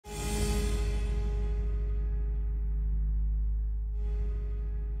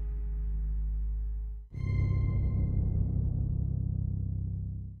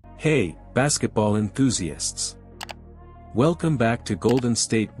Hey, basketball enthusiasts! Welcome back to Golden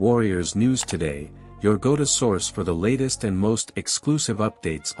State Warriors News Today, your go-to source for the latest and most exclusive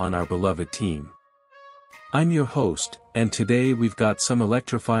updates on our beloved team. I'm your host, and today we've got some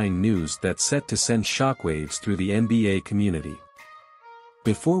electrifying news that's set to send shockwaves through the NBA community.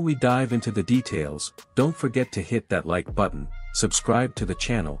 Before we dive into the details, don't forget to hit that like button, subscribe to the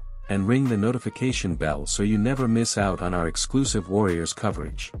channel, and ring the notification bell so you never miss out on our exclusive Warriors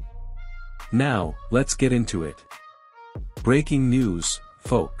coverage. Now, let's get into it. Breaking news,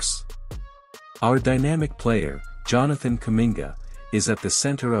 folks. Our dynamic player, Jonathan Kuminga, is at the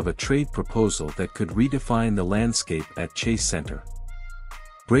center of a trade proposal that could redefine the landscape at Chase Center.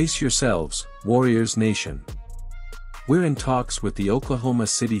 Brace yourselves, Warriors Nation. We're in talks with the Oklahoma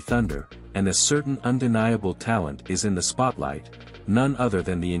City Thunder, and a certain undeniable talent is in the spotlight, none other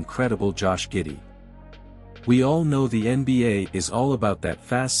than the incredible Josh Giddey. We all know the NBA is all about that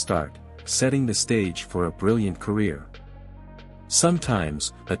fast start, setting the stage for a brilliant career.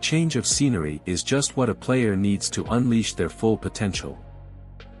 Sometimes, a change of scenery is just what a player needs to unleash their full potential.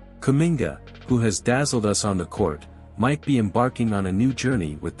 Kuminga, who has dazzled us on the court, might be embarking on a new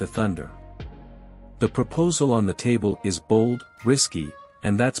journey with the Thunder. The proposal on the table is bold, risky,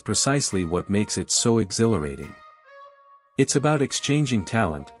 and that's precisely what makes it so exhilarating. It's about exchanging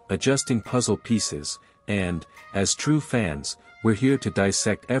talent, adjusting puzzle pieces, and, as true fans, we're here to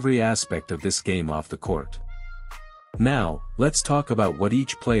dissect every aspect of this game off the court. Now, let's talk about what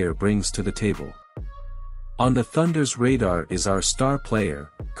each player brings to the table. On the Thunder's radar is our star player,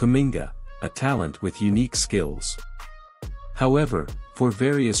 Kuminga, a talent with unique skills. However, for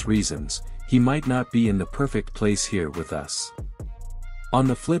various reasons, he might not be in the perfect place here with us. On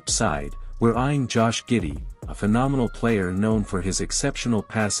the flip side, we're eyeing Josh Giddey, a phenomenal player known for his exceptional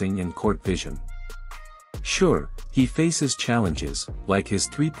passing and court vision. Sure, he faces challenges, like his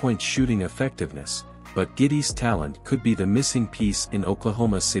three-point shooting effectiveness, but Giddey's talent could be the missing piece in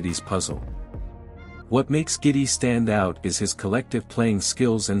Oklahoma City's puzzle. What makes Giddey stand out is his collective playing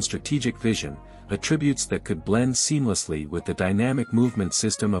skills and strategic vision, attributes that could blend seamlessly with the dynamic movement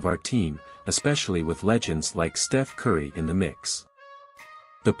system of our team, especially with legends like Steph Curry in the mix.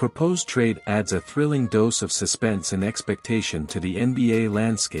 The proposed trade adds a thrilling dose of suspense and expectation to the NBA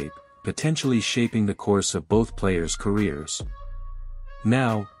landscape, potentially shaping the course of both players' careers.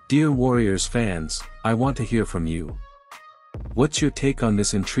 Now, dear Warriors fans, I want to hear from you. What's your take on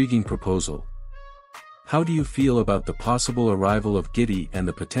this intriguing proposal? How do you feel about the possible arrival of Giddey and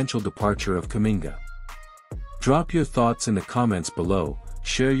the potential departure of Kuminga? Drop your thoughts in the comments below,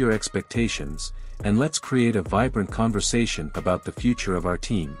 share your expectations, and let's create a vibrant conversation about the future of our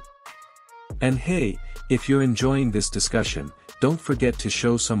team. And hey, if you're enjoying this discussion, don't forget to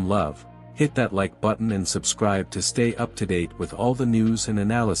show some love, hit that like button and subscribe to stay up to date with all the news and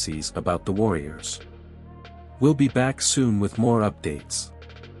analyses about the Warriors. We'll be back soon with more updates.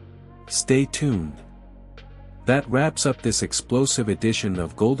 Stay tuned. That wraps up this explosive edition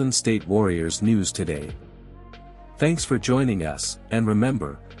of Golden State Warriors News Today. Thanks for joining us, and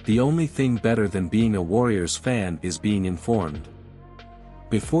remember, the only thing better than being a Warriors fan is being informed.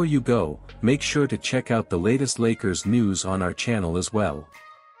 Before you go, make sure to check out the latest Lakers news on our channel as well.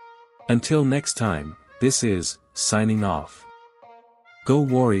 Until next time, this is, signing off. Go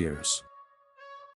Warriors!